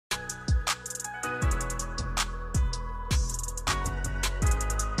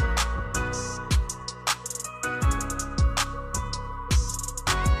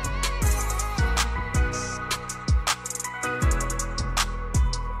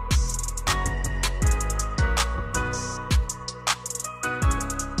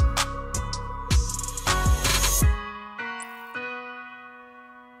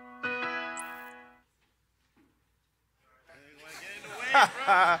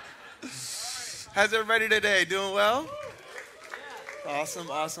How's everybody today? Doing well? Awesome.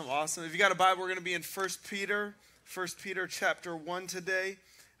 If you got a Bible, we're going to be in 1 Peter chapter 1 today.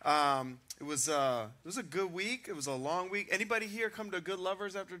 It was a good week. It was a long week. Anybody here come to Good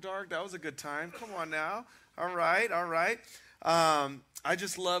Lovers After Dark? That was a good time. Come on now. All right. I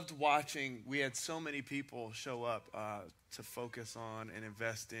just loved watching. We had so many people show up to focus on and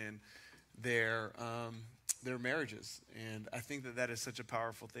invest in their marriages, and I think that is such a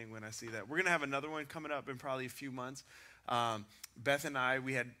powerful thing when I see that. We're gonna have another one coming up in probably a few months. Beth and I,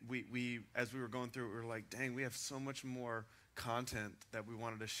 we as we were going through it, we were like, dang, we have so much more content that we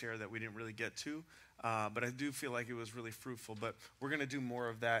wanted to share that we didn't really get to, but I do feel like it was really fruitful. But we're gonna do more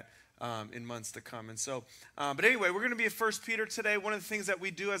of that in months to come. And so, but anyway, we're going to be at 1 Peter today. One of the things that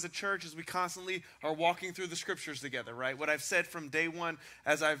we do as a church is we constantly are walking through the scriptures together, right? What I've said from day one,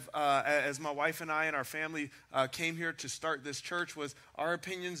 as my wife and I and our family came here to start this church, was our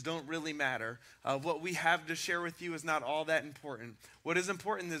opinions don't really matter. What we have to share with you is not all that important. What is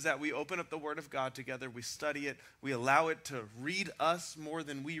important is that we open up the Word of God together, we study it, we allow it to read us more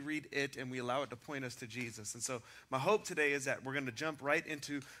than we read it, and we allow it to point us to Jesus. And so my hope today is that we're going to jump right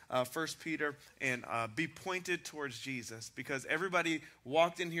into 1 Peter and be pointed towards Jesus, because everybody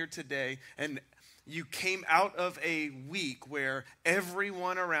walked in here today and you came out of a week where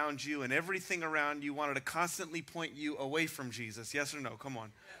everyone around you and everything around you wanted to constantly point you away from Jesus. Yes or no? Come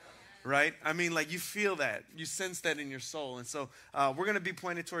on. Right? I mean, like, you feel that. You sense that in your soul. And so we're going to be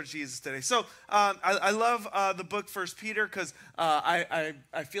pointed towards Jesus today. So I love the book 1 Peter because I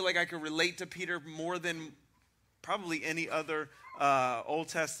feel like I can relate to Peter more than probably any other Old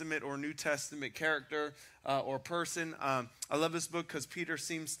Testament or New Testament character or person. I love this book because Peter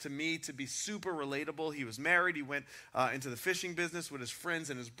seems to me to be super relatable. He was married. He went into the fishing business with his friends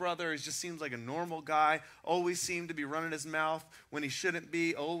and his brother. He just seems like a normal guy. Always seemed to be running his mouth when he shouldn't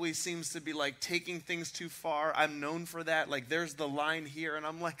be. Always seems to be like taking things too far. I'm known for that. Like, there's the line here and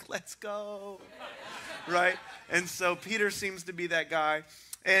I'm like, let's go. Right? And so Peter seems to be that guy.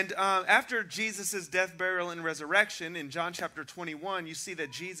 And after Jesus' death, burial, and resurrection, in John chapter 21, you see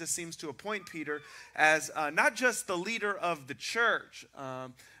that Jesus seems to appoint Peter as not just the leader of the church,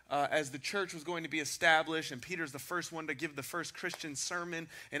 as the church was going to be established, and Peter's the first one to give the first Christian sermon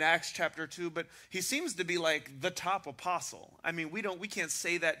in Acts chapter 2, but he seems to be like the top apostle. I mean, we can't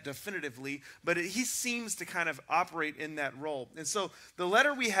say that definitively, but he seems to kind of operate in that role. And so the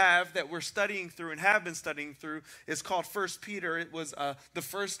letter we have that we're studying through and have been studying through is called 1 Peter. It was the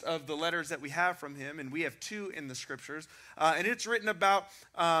first of the letters that we have from him, and we have two in the scriptures. And it's written about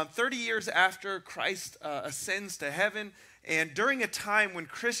 30 years after Christ ascends to heaven, and during a time when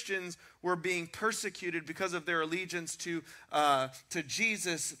Christians were being persecuted because of their allegiance to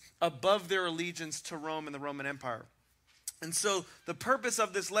Jesus above their allegiance to Rome and the Roman Empire. And so the purpose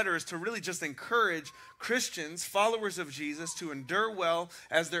of this letter is to really just encourage Christians, followers of Jesus, to endure well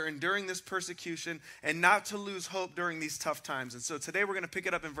as they're enduring this persecution and not to lose hope during these tough times. And so today we're going to pick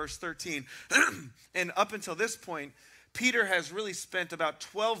it up in verse 13. And up until this point, Peter has really spent about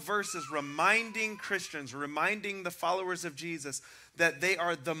 12 verses reminding Christians, reminding the followers of Jesus that they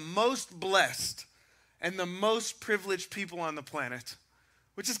are the most blessed and the most privileged people on the planet,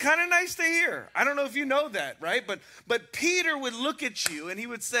 which is kind of nice to hear. I don't know if you know that, right? But Peter would look at you and he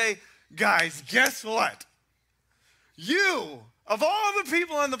would say, guys, guess what? You, of all the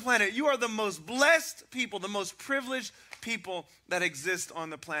people on the planet, you are the most blessed people, the most privileged people that exist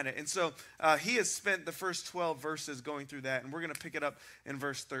on the planet. And so he has spent the first 12 verses going through that, and we're going to pick it up in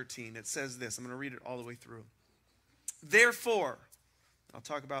verse 13. It says this. I'm going to read it all the way through. Therefore, I'll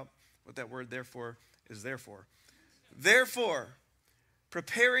talk about what that word therefore is there for. Therefore,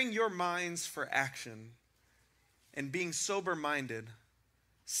 preparing your minds for action and being sober-minded,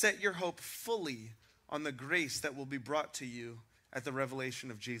 set your hope fully on the grace that will be brought to you at the revelation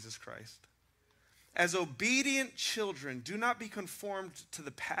of Jesus Christ. As obedient children, do not be conformed to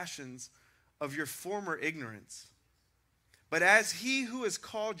the passions of your former ignorance. But as he who has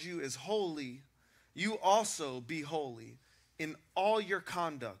called you is holy, you also be holy in all your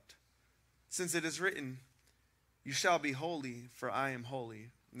conduct. Since it is written, you shall be holy, for I am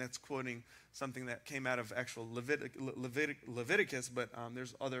holy. And that's quoting something that came out of actual Leviticus, but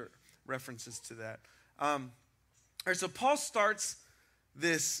there's other references to that. All right, so Paul starts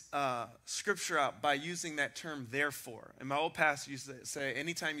this scripture out by using that term therefore. And my old pastor used to say,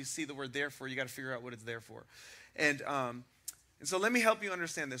 anytime you see the word therefore, you got to figure out what it's there for. And so let me help you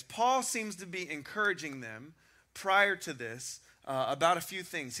understand this. Paul seems to be encouraging them prior to this about a few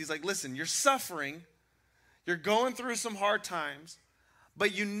things. He's like, listen, you're suffering, you're going through some hard times,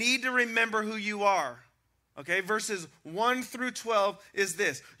 but you need to remember who you are. Okay, verses 1 through 12 is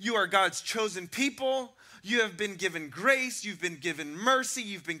this. You are God's chosen people. You have been given grace. You've been given mercy.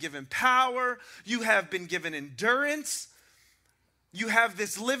 You've been given power. You have been given endurance. You have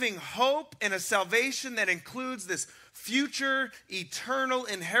this living hope and a salvation that includes this future, eternal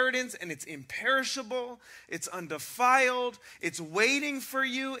inheritance, and it's imperishable. It's undefiled. It's waiting for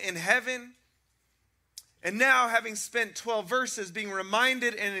you in heaven. And now, having spent 12 verses being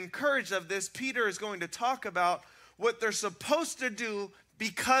reminded and encouraged of this, Peter is going to talk about what they're supposed to do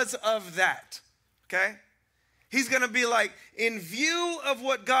because of that, okay? He's going to be like, in view of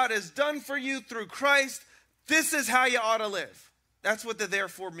what God has done for you through Christ, this is how you ought to live. That's what the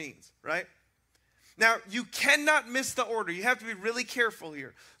therefore means, right? Now, you cannot miss the order. You have to be really careful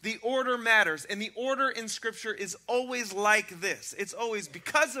here. The order matters, and the order in Scripture is always like this. It's always,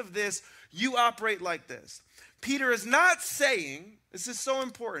 because of this, you operate like this. Peter is not saying, this is so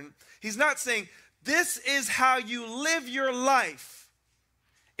important, he's not saying, this is how you live your life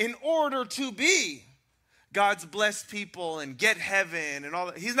in order to be God's blessed people and get heaven and all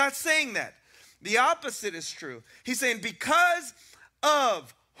that. He's not saying that. The opposite is true. He's saying, because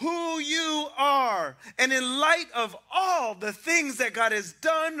of who you are, and in light of all the things that God has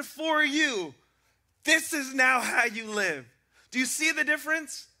done for you, this is now how you live. Do you see the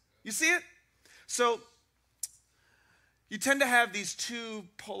difference? You see it? So, you tend to have these two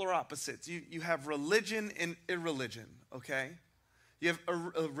polar opposites. You have religion and irreligion, okay? You have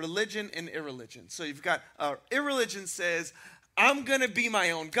a religion and irreligion. So you've got irreligion says, I'm going to be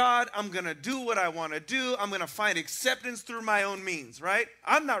my own God. I'm going to do what I want to do. I'm going to find acceptance through my own means, right?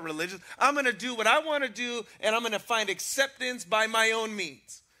 I'm not religious. I'm going to do what I want to do, and I'm going to find acceptance by my own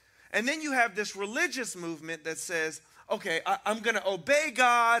means. And then you have this religious movement that says, okay, I'm going to obey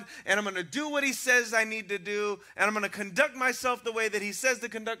God, and I'm going to do what he says I need to do, and I'm going to conduct myself the way that he says to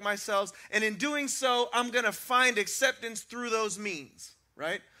conduct myself, and in doing so, I'm going to find acceptance through those means,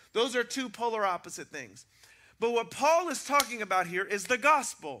 right? Those are two polar opposite things. But what Paul is talking about here is the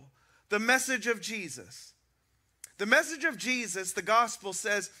gospel, the message of Jesus. The message of Jesus, the gospel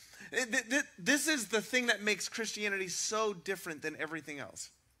says, this is the thing that makes Christianity so different than everything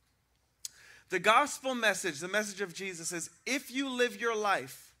else. The gospel message, the message of Jesus is, if you live your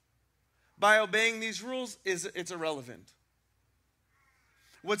life by obeying these rules, it's irrelevant.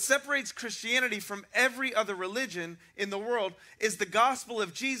 What separates Christianity from every other religion in the world is the gospel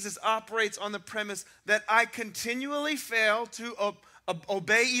of Jesus operates on the premise that I continually fail to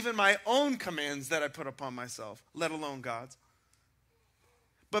obey even my own commands that I put upon myself, let alone God's.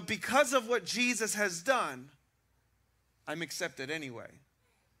 But because of what Jesus has done, I'm accepted anyway.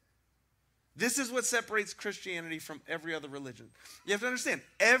 This is what separates Christianity from every other religion. You have to understand,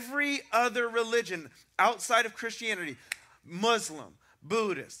 every other religion outside of Christianity, Muslim,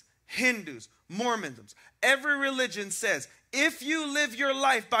 Buddhists, Hindus, Mormons, every religion says, if you live your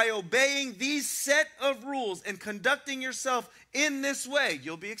life by obeying these set of rules and conducting yourself in this way,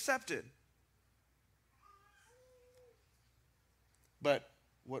 you'll be accepted. But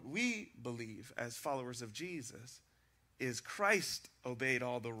what we believe as followers of Jesus is Christ obeyed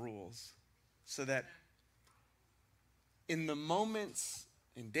all the rules, so that in the moments,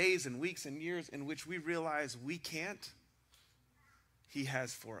 in days and weeks and years in which we realize we can't, he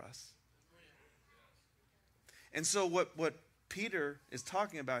has for us. And so what Peter is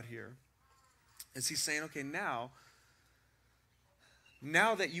talking about here is he's saying, okay, now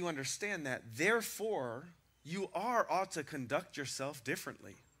that you understand that, therefore, you ought to conduct yourself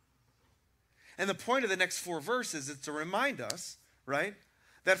differently. And the point of the next 4 verses is to remind us, right,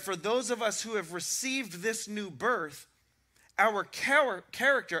 that for those of us who have received this new birth, our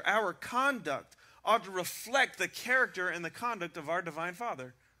character, our conduct ought to reflect the character and the conduct of our divine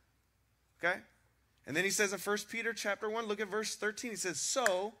Father. Okay? And then he says in 1 Peter chapter 1, look at verse 13. He says,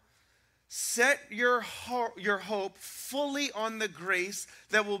 so set your hope fully on the grace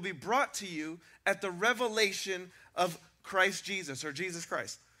that will be brought to you at the revelation of Christ Jesus, or Jesus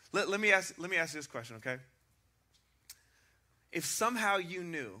Christ. Let me ask you this question, okay? If somehow you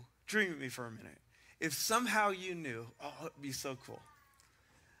knew, dream with me for a minute. If somehow you knew, oh, it'd be so cool,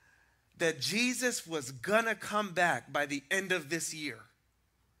 that Jesus was gonna come back by the end of this year,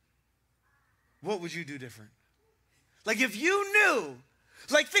 what would you do different? Like if you knew,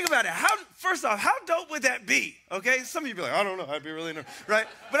 like think about it. First off, how dope would that be? Okay, some of you be like, I don't know, I'd be really nervous, right?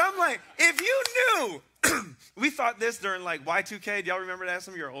 But I'm like, if you knew, we thought this during like Y2K. Do y'all remember that?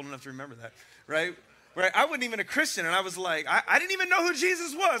 Some of you are old enough to remember that, right? Right, I wasn't even a Christian, and I was like, I didn't even know who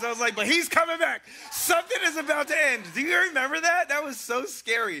Jesus was. I was like, but he's coming back. Something is about to end. Do you remember that? That was so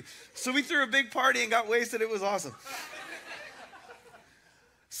scary. So we threw a big party and got wasted. It was awesome.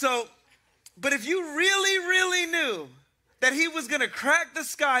 So, But if you really, really knew that he was going to crack the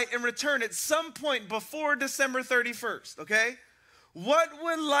sky and return at some point before December 31st, okay? What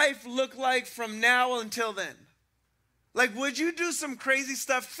would life look like from now until then? Like, would you do some crazy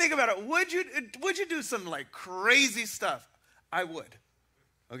stuff? Think about it. Would you do some like crazy stuff? I would,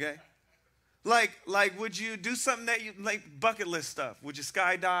 okay? Like, would you do something that you, like bucket list stuff? Would you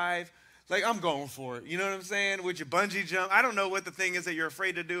skydive? Like, I'm going for it. You know what I'm saying? Would you bungee jump? I don't know what the thing is that you're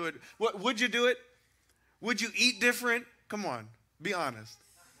afraid to do it. Would you do it? Would you eat different? Come on, be honest.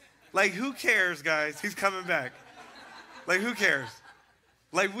 Like, who cares, guys? He's coming back. Like, who cares?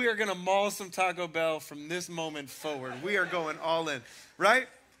 Like, we are going to maul some Taco Bell from this moment forward. We are going all in, right?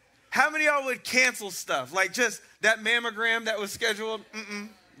 How many of y'all would cancel stuff? Like, just that mammogram that was scheduled?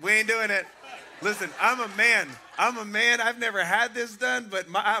 We ain't doing it. Listen, I'm a man. I've never had this done, but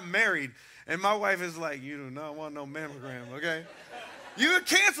I'm married. And my wife is like, you do not want no mammogram, okay? You would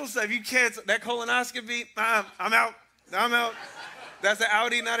cancel stuff. You cancel that colonoscopy. I'm out. That's an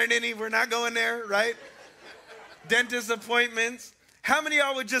outie, not an innie. We're not going there, right? Dentist appointments. How many of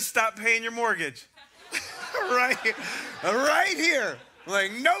y'all would just stop paying your mortgage? Right here.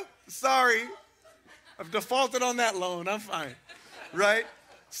 Like, nope, sorry. I've defaulted on that loan. I'm fine, right?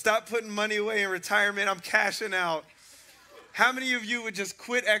 Stop putting money away in retirement. I'm cashing out. How many of you would just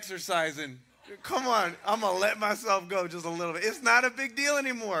quit exercising? Come on, I'm going to let myself go just a little bit. It's not a big deal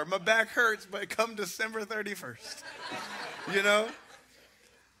anymore. My back hurts, but come December 31st, you know?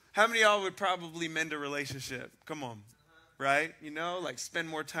 How many of y'all would probably mend a relationship? Come on, right? You know, like spend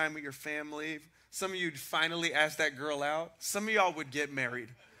more time with your family. Some of you would finally ask that girl out. Some of y'all would get married.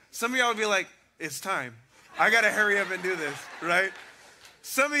 Some of y'all would be like, it's time. I got to hurry up and do this, right?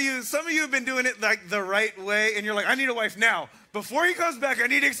 Some of you have been doing it like the right way, and you're like, I need a wife now. Before he comes back, I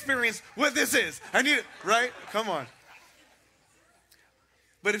need to experience what this is. I need it, right? Come on.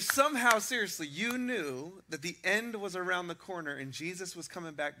 But if somehow, seriously, you knew that the end was around the corner and Jesus was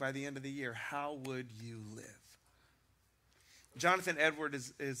coming back by the end of the year, how would you live? Jonathan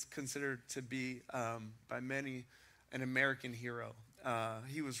Edwards is considered to be, by many, an American hero.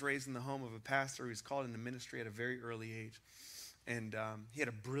 He was raised in the home of a pastor. He was called into ministry at a very early age. And he had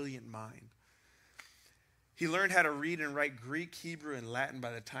a brilliant mind. He learned how to read and write Greek, Hebrew, and Latin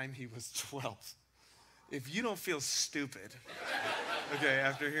by the time he was 12. If you don't feel stupid, okay,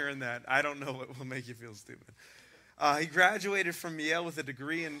 after hearing that, I don't know what will make you feel stupid. He graduated from Yale with a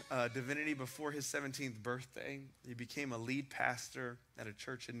degree in divinity before his 17th birthday. He became a lead pastor at a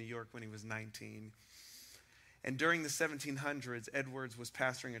church in New York when he was 19. And during the 1700s, Edwards was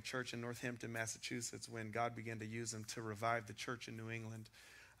pastoring a church in Northampton, Massachusetts, when God began to use him to revive the church in New England,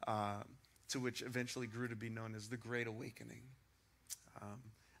 to which eventually grew to be known as the Great Awakening.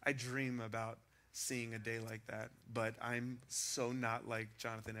 I dream about seeing a day like that, but I'm so not like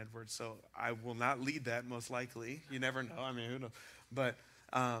Jonathan Edwards, so I will not lead that most likely. You never know. I mean, who knows? But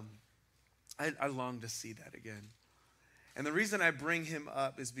I long to see that again. And the reason I bring him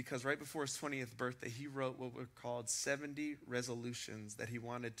up is because right before his 20th birthday, he wrote what were called 70 resolutions that he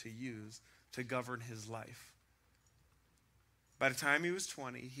wanted to use to govern his life. By the time he was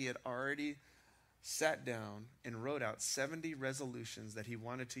 20, he had already sat down and wrote out 70 resolutions that he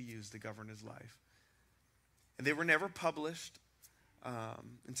wanted to use to govern his life. And they were never published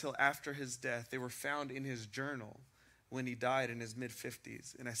until after his death. They were found in his journal when he died in his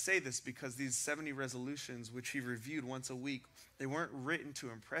mid-50s. And I say this because these 70 resolutions, which he reviewed once a week, they weren't written to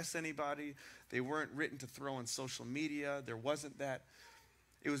impress anybody. They weren't written to throw on social media. There wasn't that.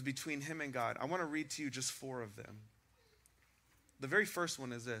 It was between him and God. I want to read to you just 4 of them. The very first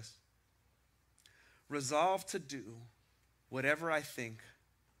one is this: resolve to do whatever I think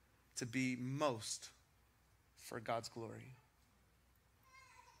to be most for God's glory.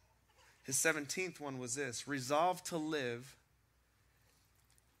 His 17th one was this: resolve to live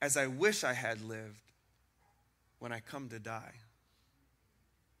as I wish I had lived when I come to die.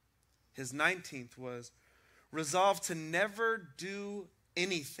 His 19th was resolve to never do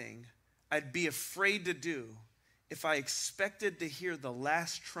anything I'd be afraid to do if I expected to hear the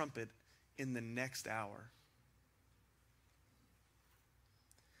last trumpet in the next hour.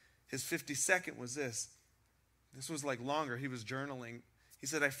 His 52nd was this. This was like longer. He was journaling. He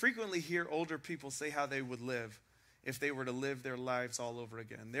said, I frequently hear older people say how they would live if they were to live their lives all over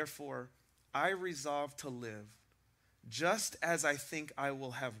again. Therefore, I resolve to live just as I think I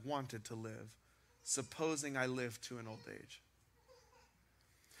will have wanted to live, supposing I live to an old age.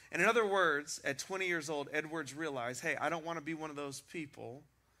 And in other words, at 20 years old, Edwards realized, hey, I don't want to be one of those people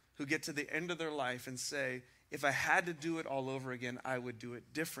who get to the end of their life and say, if I had to do it all over again, I would do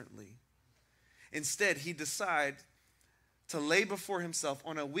it differently. Instead, he decided to lay before himself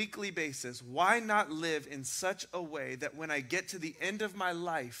on a weekly basis, why not live in such a way that when I get to the end of my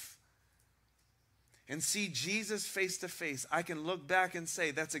life and see Jesus face to face, I can look back and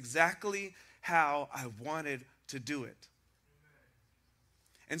say, that's exactly how I wanted to do it.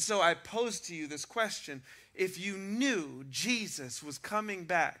 And so I pose to you this question: if you knew Jesus was coming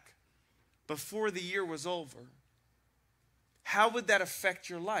back before the year was over, how would that affect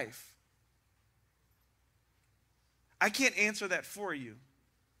your life? I can't answer that for you,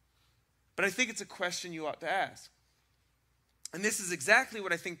 but I think it's a question you ought to ask. And this is exactly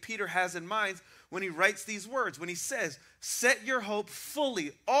what I think Peter has in mind when he writes these words, when he says, set your hope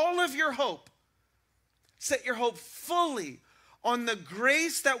fully, all of your hope, set your hope fully on the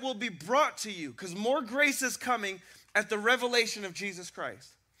grace that will be brought to you, because more grace is coming at the revelation of Jesus Christ.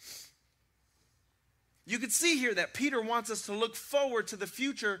 You can see here that Peter wants us to look forward to the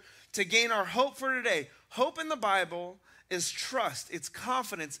future to gain our hope for today. Hope in the Bible is trust. It's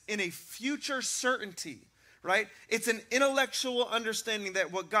confidence in a future certainty, right? It's an intellectual understanding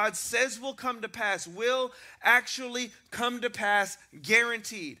that what God says will come to pass will actually come to pass,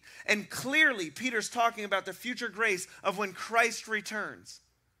 guaranteed. And clearly, Peter's talking about the future grace of when Christ returns.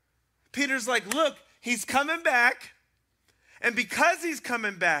 Peter's like, look, he's coming back. And because he's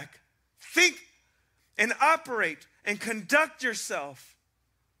coming back, think and operate and conduct yourself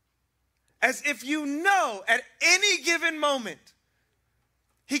as if you know at any given moment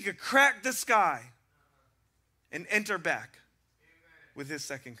he could crack the sky and enter back with his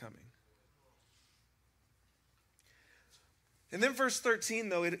second coming. And then verse 13,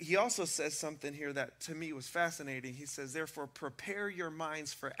 though, he also says something here that to me was fascinating. He says, therefore, prepare your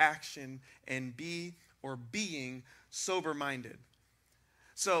minds for action and being sober-minded.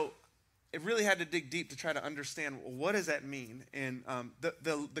 So it really had to dig deep to try to understand, what does that mean? And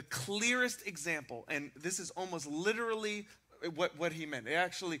the clearest example, and this is almost literally what he meant. It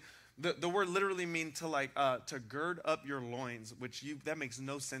actually, the word literally means to gird up your loins, which that makes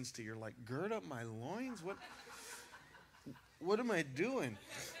no sense to you. You're like, gird up my loins? What am I doing?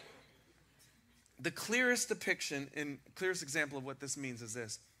 The clearest depiction and clearest example of what this means is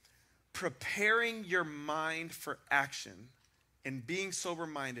this: preparing your mind for action and being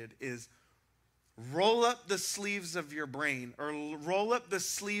sober-minded is roll up the sleeves of your brain or roll up the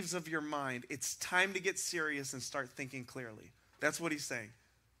sleeves of your mind. It's time to get serious and start thinking clearly. That's what he's saying.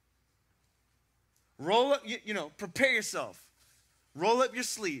 Roll up, prepare yourself. Roll up your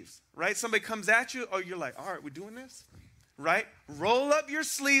sleeves, right? Somebody comes at you, you're like, all right, we're doing this, right? Roll up your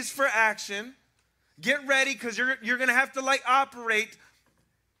sleeves for action. Get ready, because you're going to have to operate.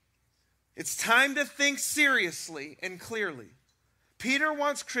 It's time to think seriously and clearly. Peter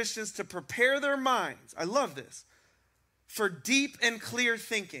wants Christians to prepare their minds, I love this, for deep and clear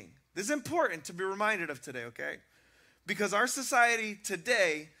thinking. This is important to be reminded of today, okay? Because our society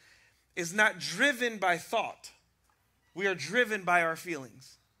today is not driven by thought. We are driven by our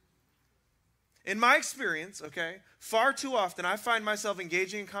feelings. In my experience, okay, far too often I find myself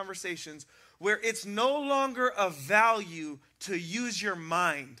engaging in conversations where it's no longer of value to use your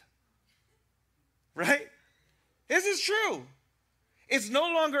mind. Right? This is true. It's no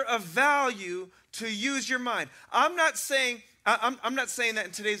longer of value to use your mind. I'm not saying that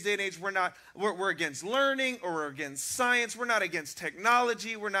in today's day and age we're against learning or we're against science. We're not against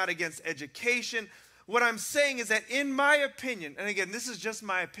technology. We're not against education. What I'm saying is that in my opinion, and again, this is just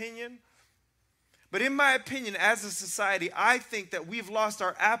my opinion, but in my opinion, as a society, I think that we've lost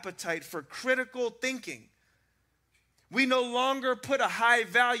our appetite for critical thinking. We no longer put a high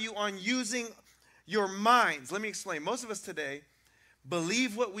value on using your minds. Let me explain. Most of us today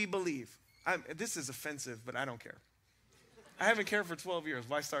believe what we believe. This is offensive, but I don't care. I haven't cared for 12 years.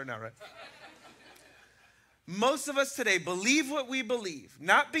 Why start now, right? Most of us today believe what we believe,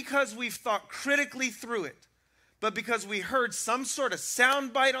 not because we've thought critically through it, but because we heard some sort of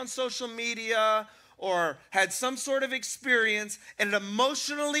soundbite on social media or had some sort of experience and it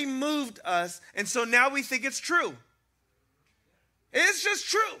emotionally moved us, and so now we think it's true. It's just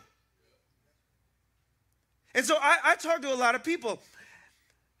true. And so I talk to a lot of people.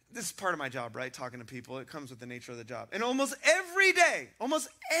 This is part of my job, right? Talking to people. It comes with the nature of the job. And almost every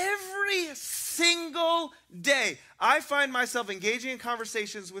single day, I find myself engaging in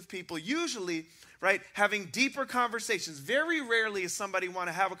conversations with people, usually, right, having deeper conversations. Very rarely is somebody want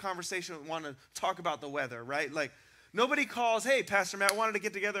to have a conversation and want to talk about the weather, right? Like, nobody calls, hey, Pastor Matt, I wanted to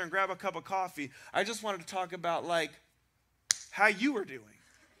get together and grab a cup of coffee. I just wanted to talk about, how you were doing.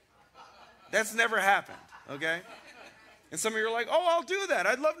 That's never happened, okay? And some of you are like, oh, I'll do that.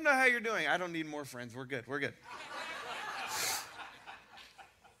 I'd love to know how you're doing. I don't need more friends. We're good. We're good.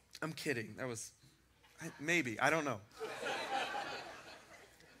 I'm kidding. That was, maybe. I don't know.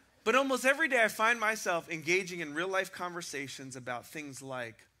 But almost every day I find myself engaging in real life conversations about things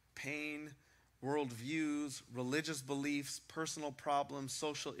like pain, worldviews, religious beliefs, personal problems,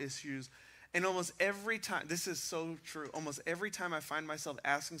 social issues. And almost every time, this is so true, almost every time I find myself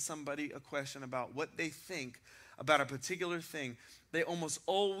asking somebody a question about what they think about a particular thing, they almost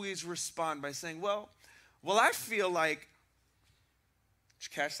always respond by saying, well, I feel like, did you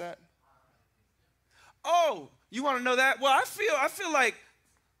catch that? Oh, you want to know that? Well, I feel like,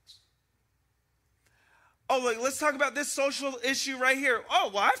 oh, like, let's talk about this social issue right here.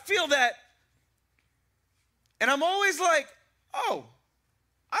 Oh, well, I feel that. And I'm always like, oh,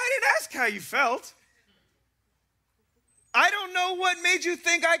 I didn't ask how you felt. I don't know what made you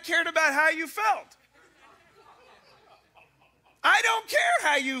think I cared about how you felt. I don't care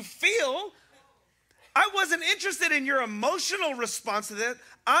how you feel. I wasn't interested in your emotional response to that.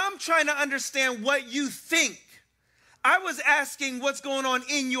 I'm trying to understand what you think. I was asking what's going on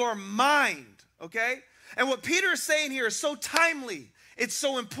in your mind, okay? And what Peter is saying here is so timely. It's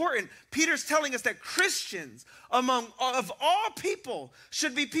so important. Peter's telling us that Christians, of all people,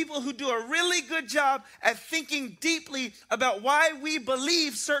 should be people who do a really good job at thinking deeply about why we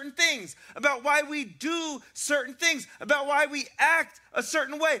believe certain things, about why we do certain things, about why we act a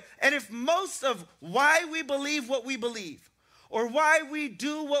certain way. And if most of why we believe what we believe, or why we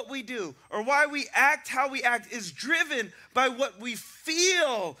do what we do, or why we act how we act is driven by what we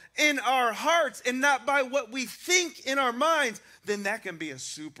feel in our hearts and not by what we think in our minds, then that can be a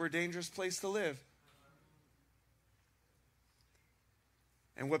super dangerous place to live.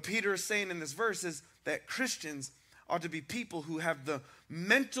 And what Peter is saying in this verse is that Christians ought to be people who have the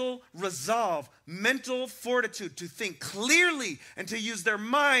mental resolve, mental fortitude to think clearly and to use their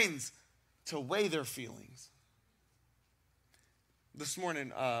minds to weigh their feelings. This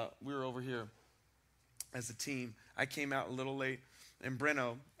morning, we were over here as a team. I came out a little late, and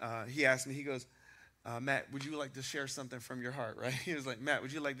Breno, he asked me, he goes, Matt, would you like to share something from your heart, right? He was like, Matt,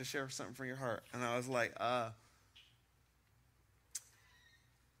 would you like to share something from your heart? And I was like, I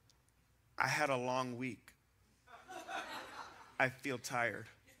had a long week. I feel tired.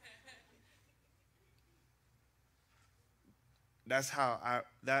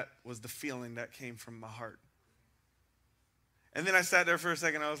 That was the feeling that came from my heart. And then I sat there for a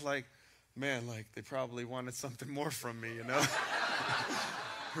second. I was like, man, like they probably wanted something more from me, you know?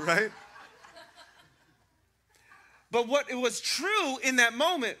 Right? But what it was true in that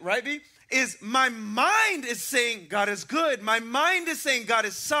moment, right, B, is my mind is saying God is good. My mind is saying God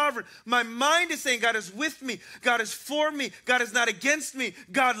is sovereign. My mind is saying God is with me. God is for me. God is not against me.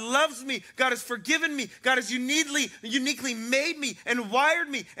 God loves me. God has forgiven me. God has uniquely made me and wired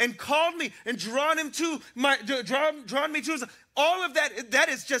me and called me and drawn me to himself. All of that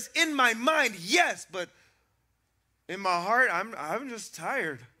is just in my mind, yes, but in my heart, I'm just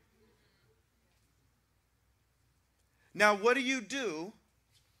tired. Now, what do you do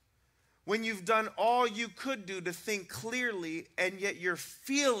when you've done all you could do to think clearly and yet your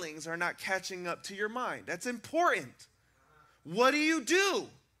feelings are not catching up to your mind? That's important. What do you do?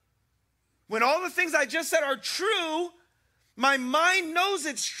 When all the things I just said are true, my mind knows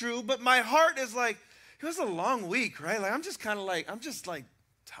it's true, but my heart is like, it was a long week, right? Like I'm just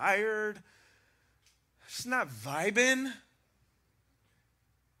tired. Just not vibing.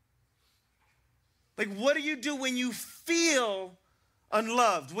 Like, what do you do when you feel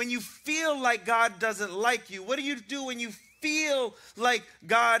unloved? When you feel like God doesn't like you? What do you do when you feel like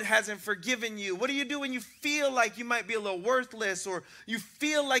God hasn't forgiven you? What do you do when you feel like you might be a little worthless, or you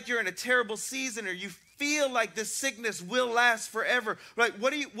feel like you're in a terrible season, or you feel like this sickness will last forever? Right?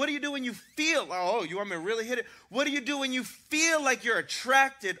 What do you do when you feel, oh, you want me to really hit it? What do you do when you feel like you're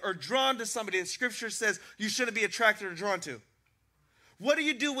attracted or drawn to somebody that Scripture says you shouldn't be attracted or drawn to? What do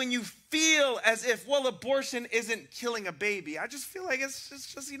you do when you feel as if, well, abortion isn't killing a baby? I just feel like it's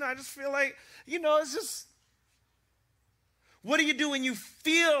just I just feel like, it's just. What do you do when you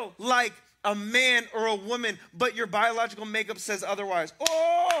feel like a man or a woman, but your biological makeup says otherwise?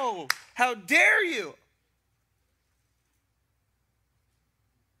 Oh, how dare you?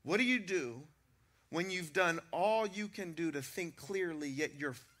 What do you do when you've done all you can do to think clearly, yet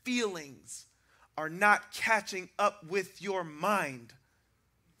your feelings are not catching up with your mind?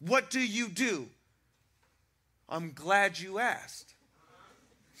 What do you do? I'm glad you asked.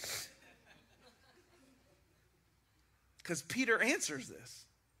 Because Peter answers this.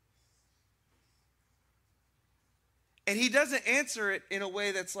 And he doesn't answer it in a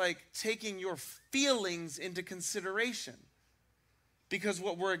way that's like taking your feelings into consideration. Because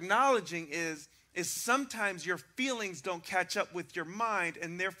what we're acknowledging is sometimes your feelings don't catch up with your mind,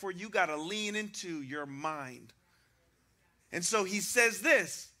 and therefore you got to lean into your mind. And so he says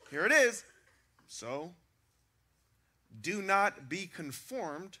this. Here it is. So, do not be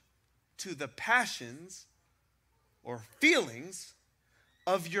conformed to the passions or feelings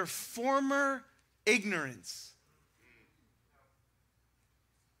of your former ignorance.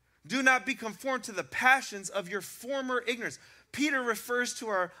 Do not be conformed to the passions of your former ignorance. Peter refers to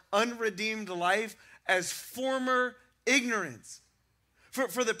our unredeemed life as former ignorance.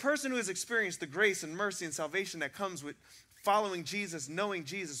 For the person who has experienced the grace and mercy and salvation that comes with following Jesus, knowing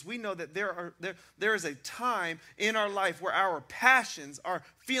Jesus, we know that there is a time in our life where our passions, our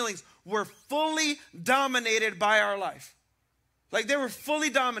feelings were fully dominated by our life. Like they were fully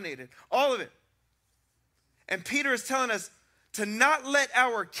dominated, all of it. And Peter is telling us to not let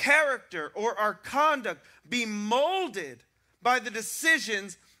our character or our conduct be molded by the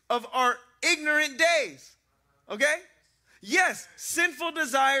decisions of our ignorant days. Okay? Yes, sinful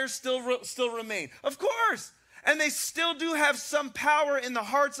desires still remain. Of course. And they still do have some power in the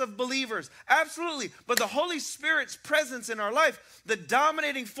hearts of believers. Absolutely. But the Holy Spirit's presence in our life, the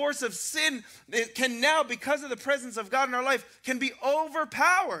dominating force of sin, it can now, because of the presence of God in our life, can be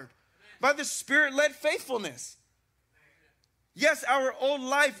overpowered by the Spirit-led faithfulness. Yes, our old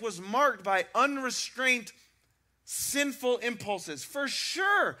life was marked by unrestrained sinful impulses, for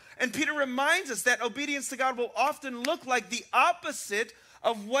sure. And Peter reminds us that obedience to God will often look like the opposite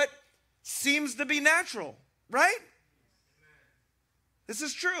of what seems to be natural, right? This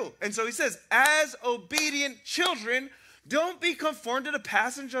is true. And so he says, as obedient children, don't be conformed to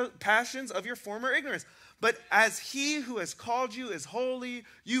the passions of your former ignorance. But as he who has called you is holy,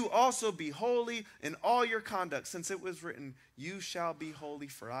 you also be holy in all your conduct, since it was written, you shall be holy,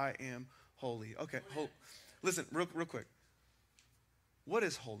 for I am holy. Okay, listen, real quick. What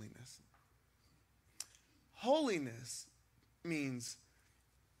is holiness? Holiness means,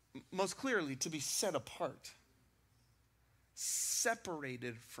 most clearly, to be set apart,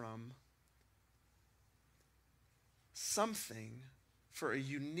 separated from something for a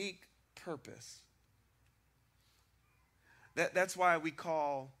unique purpose. That's why we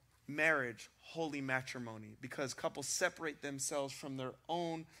call marriage holy matrimony, because couples separate themselves from their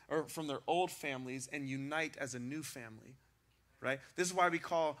own or from their old families and unite as a new family, right? This is why we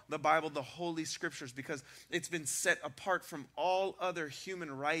call the Bible the Holy Scriptures, because it's been set apart from all other human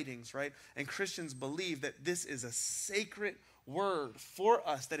writings, right? And Christians believe that this is a sacred word for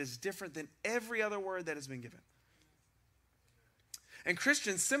us that is different than every other word that has been given. And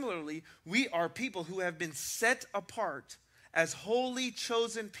Christians, similarly, we are people who have been set apart as holy,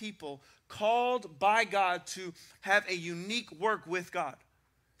 chosen people, called by God to have a unique work with God.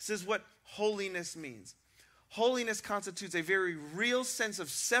 This is what holiness means. Holiness constitutes a very real sense of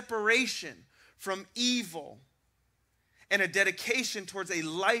separation from evil and a dedication towards a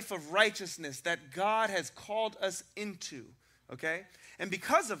life of righteousness that God has called us into, okay? And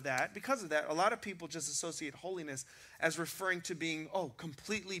because of that, a lot of people just associate holiness as referring to being,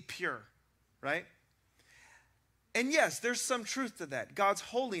 completely pure, right? And yes, there's some truth to that. God's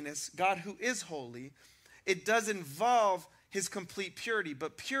holiness, God who is holy, it does involve his complete purity,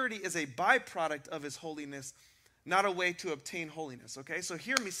 but purity is a byproduct of his holiness, not a way to obtain holiness, okay? So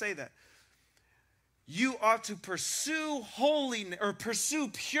hear me say that. You ought to pursue holiness or pursue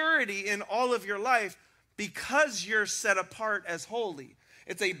purity in all of your life because you're set apart as holy.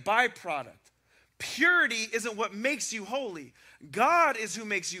 It's a byproduct. Purity isn't what makes you holy. God is who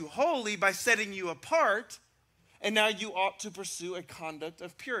makes you holy by setting you apart. And now you ought to pursue a conduct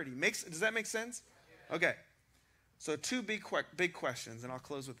of purity. Does that make sense? Okay. So two big questions, and I'll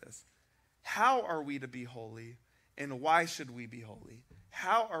close with this. How are we to be holy, and why should we be holy?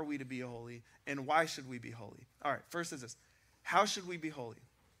 How are we to be holy, and why should we be holy? All right, first is this. How should we be holy?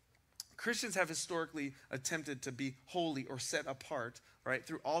 Christians have historically attempted to be holy or set apart, right,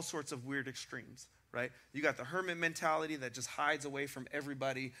 through all sorts of weird extremes. Right? You got the hermit mentality that just hides away from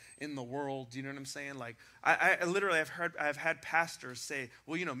everybody in the world. Do you know what I'm saying? Like, I literally I've had pastors say,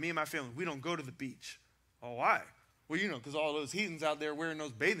 well, me and my family, we don't go to the beach. Oh, why? Well, because all those heathens out there wearing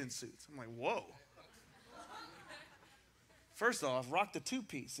those bathing suits. I'm like, whoa. First off, rock the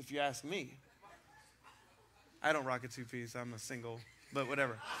two-piece, if you ask me. I don't rock a two-piece. I'm a single, but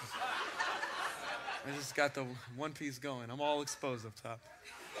whatever. I just got the one-piece going. I'm all exposed up top.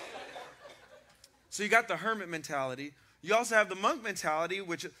 So you got the hermit mentality. You also have the monk mentality,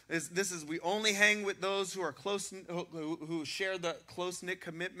 which is we only hang with those who are close, who share the close-knit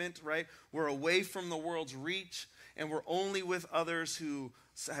commitment, right? We're away from the world's reach, and we're only with others who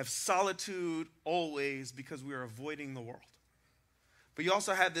have solitude always because we are avoiding the world. But you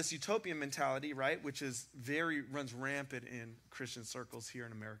also have this utopian mentality, right, which is runs rampant in Christian circles here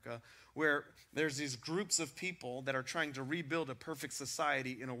in America, where there's these groups of people that are trying to rebuild a perfect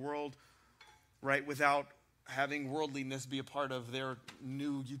society in a world, right, without having worldliness be a part of their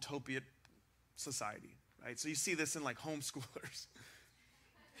new utopian society, right? So you see this in like homeschoolers,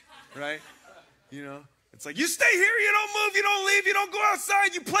 right? You know, it's like, you stay here, you don't move, you don't leave, you don't go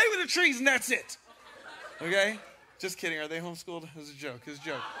outside, you play with the trees, and that's it, okay? Just kidding. Are they homeschooled? It was a joke. It was a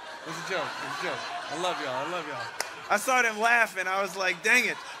joke. It was a joke. It was a joke. I love y'all. I love y'all. I saw them laughing. I was like, dang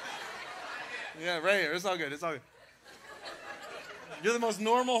it. Yeah, right here. It's all good. It's all good. You're the most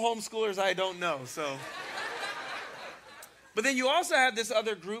normal homeschoolers I don't know, so. But then you also have this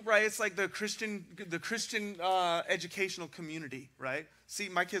other group, right? It's like the Christian educational community, right? See,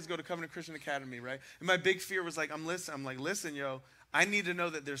 my kids go to Covenant Christian Academy, right? And my big fear was like, I'm like, listen, yo, I need to know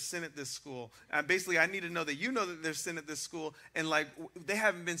that there's sin at this school. Basically, I need to know that you know that there's sin at this school. And like, they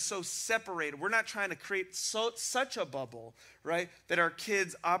haven't been so separated. We're not trying to create such a bubble, right? That our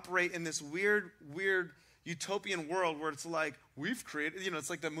kids operate in this weird utopian world where it's like, we've created, it's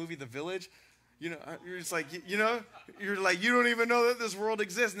like the movie The Village. You're just like, you're like, you don't even know that this world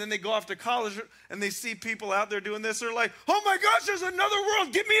exists. And then they go off to college and they see people out there doing this. They're like, oh my gosh, there's another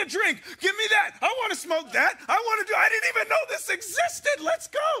world. Give me a drink. Give me that. I want to smoke that. I didn't even know this existed. Let's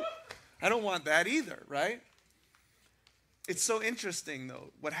go. I don't want that either, right? It's so interesting though.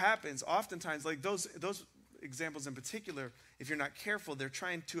 What happens oftentimes, like those examples in particular, if you're not careful, they're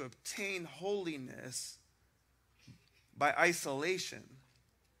trying to obtain holiness by isolation.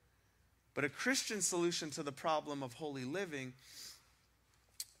 But a Christian solution to the problem of holy living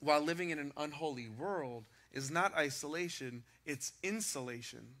while living in an unholy world is not isolation, it's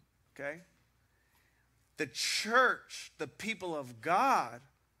insulation, okay? The church, the people of God,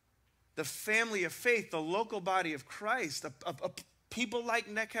 the family of faith, the local body of Christ, people like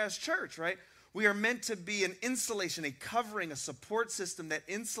Neckhouse Church, right? We are meant to be an insulation, a covering, a support system that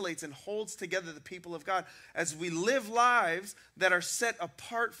insulates and holds together the people of God as we live lives that are set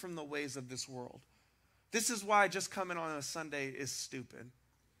apart from the ways of this world. This is why just coming on a Sunday is stupid.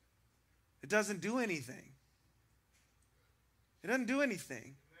 It doesn't do anything. It doesn't do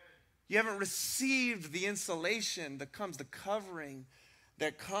anything. You haven't received the insulation that comes, the covering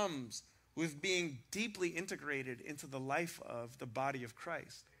that comes with being deeply integrated into the life of the body of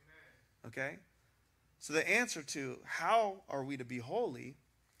Christ. Okay? So the answer to how are we to be holy,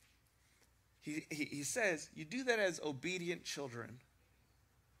 he says, you do that as obedient children.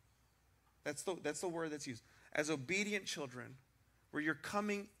 That's the word that's used. As obedient children, where you're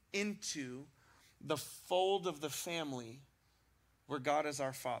coming into the fold of the family where God is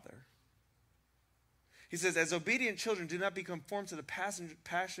our Father. He says, as obedient children, do not be conformed to the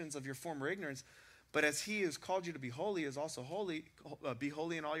passions of your former ignorance, but as he has called you to be holy, is also holy. Be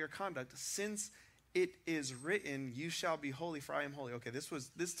holy in all your conduct, since it is written, "You shall be holy, for I am holy." Okay,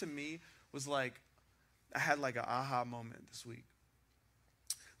 this to me was like, I had like an aha moment this week.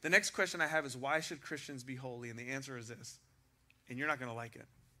 The next question I have is, why should Christians be holy? And the answer is this, and you're not going to like it.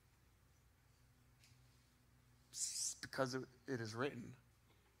 It's because it is written.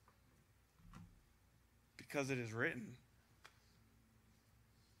 Because it is written.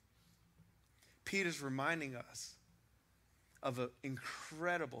 Peter's reminding us of an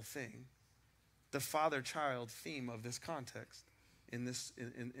incredible thing, the father-child theme of this context in this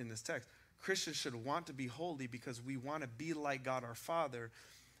text. Christians should want to be holy because we want to be like God our Father.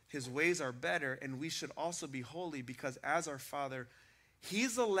 His ways are better, and we should also be holy because as our Father,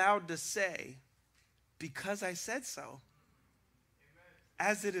 he's allowed to say, because I said so. Amen.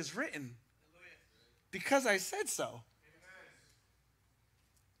 As it is written. Hallelujah. Because I said so.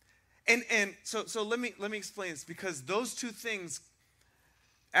 And so let me explain this, because those two things,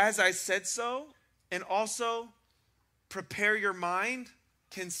 as I said so, and also prepare your mind,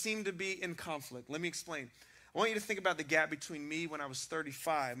 can seem to be in conflict. Let me explain. I want you to think about the gap between me when I was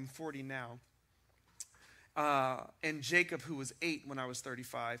 35, I'm 40 now, and Jacob, who was 8 when I was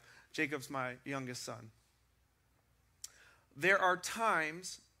 35. Jacob's my youngest son. There are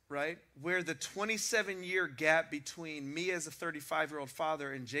times, right, where the 27-year gap between me as a 35-year-old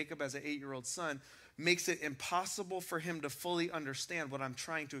father and Jacob as an 8-year-old son makes it impossible for him to fully understand what I'm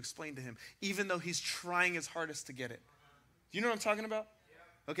trying to explain to him, even though he's trying his hardest to get it. You know what I'm talking about?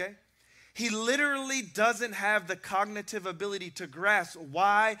 Yeah. Okay? He literally doesn't have the cognitive ability to grasp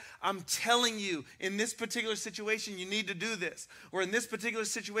why I'm telling you in this particular situation you need to do this, or in this particular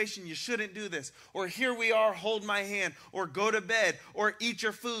situation you shouldn't do this, or here we are, hold my hand, or go to bed, or eat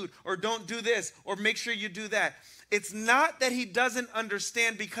your food, or don't do this, or make sure you do that. It's not that he doesn't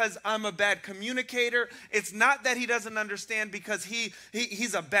understand because I'm a bad communicator. It's not that he doesn't understand because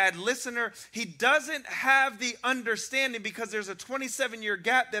he's a bad listener. He doesn't have the understanding because there's a 27-year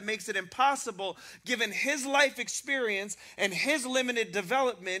gap that makes it impossible given his life experience and his limited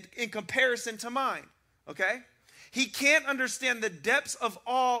development in comparison to mine, okay? He can't understand the depths of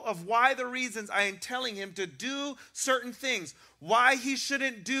all of why the reasons I am telling him to do certain things, why he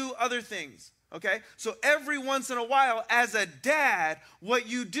shouldn't do other things. Okay, so every once in a while, as a dad, what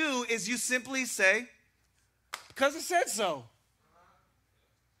you do is you simply say, because it said so.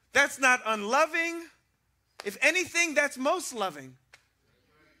 That's not unloving. If anything, that's most loving.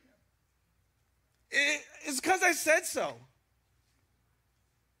 It's because I said so.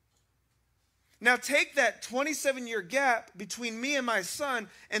 Now take that 27-year gap between me and my son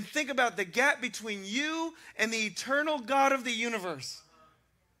and think about the gap between you and the eternal God of the universe.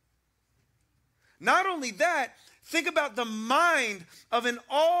 Not only that, think about the mind of an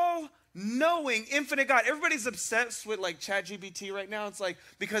all-knowing, infinite God. Everybody's obsessed with like ChatGPT right now. It's like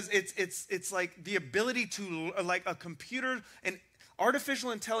because it's like the ability to like a computer and artificial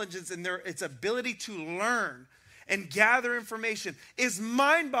intelligence and its ability to learn and gather information is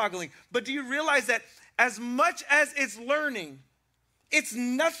mind-boggling. But do you realize that as much as it's learning, it's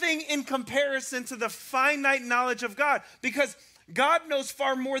nothing in comparison to the finite knowledge of God, because God knows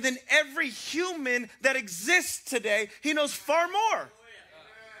far more than every human that exists today. He knows far more.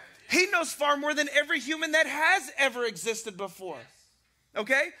 He knows far more than every human that has ever existed before.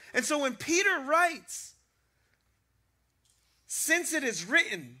 Okay? And so when Peter writes, since it is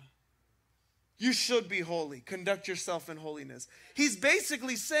written, you should be holy, conduct yourself in holiness. He's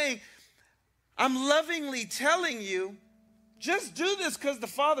basically saying, I'm lovingly telling you, just do this because the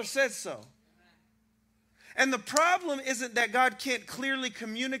Father said so. And the problem isn't that God can't clearly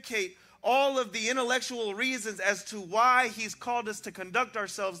communicate all of the intellectual reasons as to why he's called us to conduct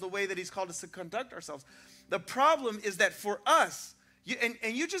ourselves the way that he's called us to conduct ourselves. The problem is that for us,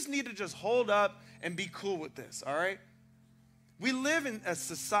 you just need to just hold up and be cool with this, all right? We live in a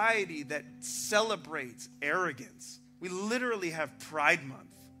society that celebrates arrogance. We literally have Pride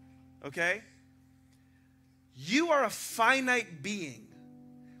Month, okay? You are a finite being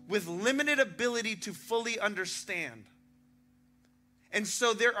with limited ability to fully understand. And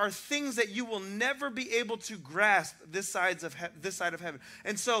so there are things that you will never be able to grasp this side of heaven.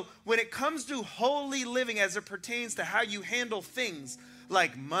 And so when it comes to holy living as it pertains to how you handle things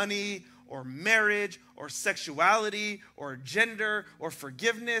like money or marriage or sexuality or gender or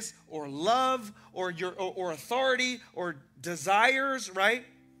forgiveness or love or or authority or desires, right?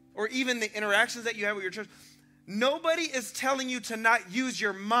 Or even the interactions that you have with your church, nobody is telling you to not use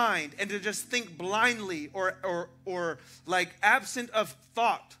your mind and to just think blindly or like absent of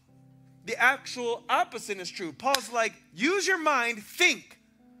thought. The actual opposite is true. Paul's like, use your mind, think.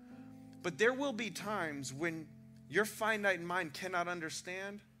 But there will be times when your finite mind cannot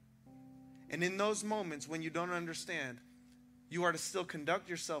understand. And in those moments when you don't understand, you are to still conduct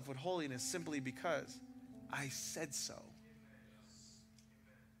yourself with holiness simply because I said so.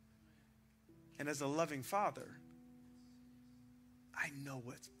 And as a loving father, I know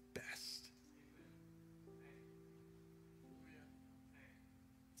what's best.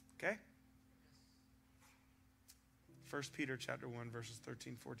 Okay? 1 Peter chapter 1, verses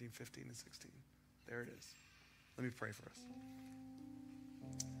 13, 14, 15, and 16. There it is. Let me pray for us.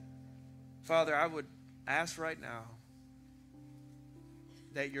 Father, I would ask right now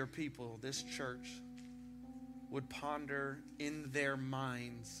that your people, this church, would ponder in their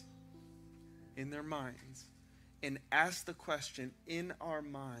minds, and ask the question in our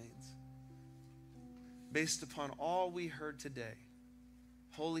minds, based upon all we heard today,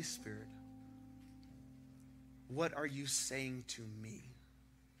 Holy Spirit, what are you saying to me?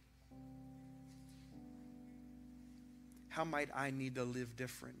 How might I need to live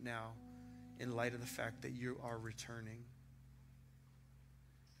different now in light of the fact that you are returning?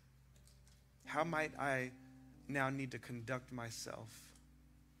 How might I now need to conduct myself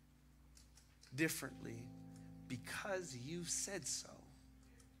differently because you said so?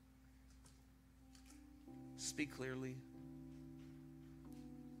 Speak clearly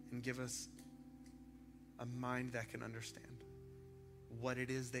and give us a mind that can understand what it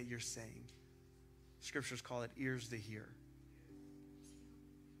is that you're saying. Scriptures call it ears to hear.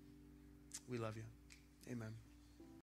 We love you. Amen.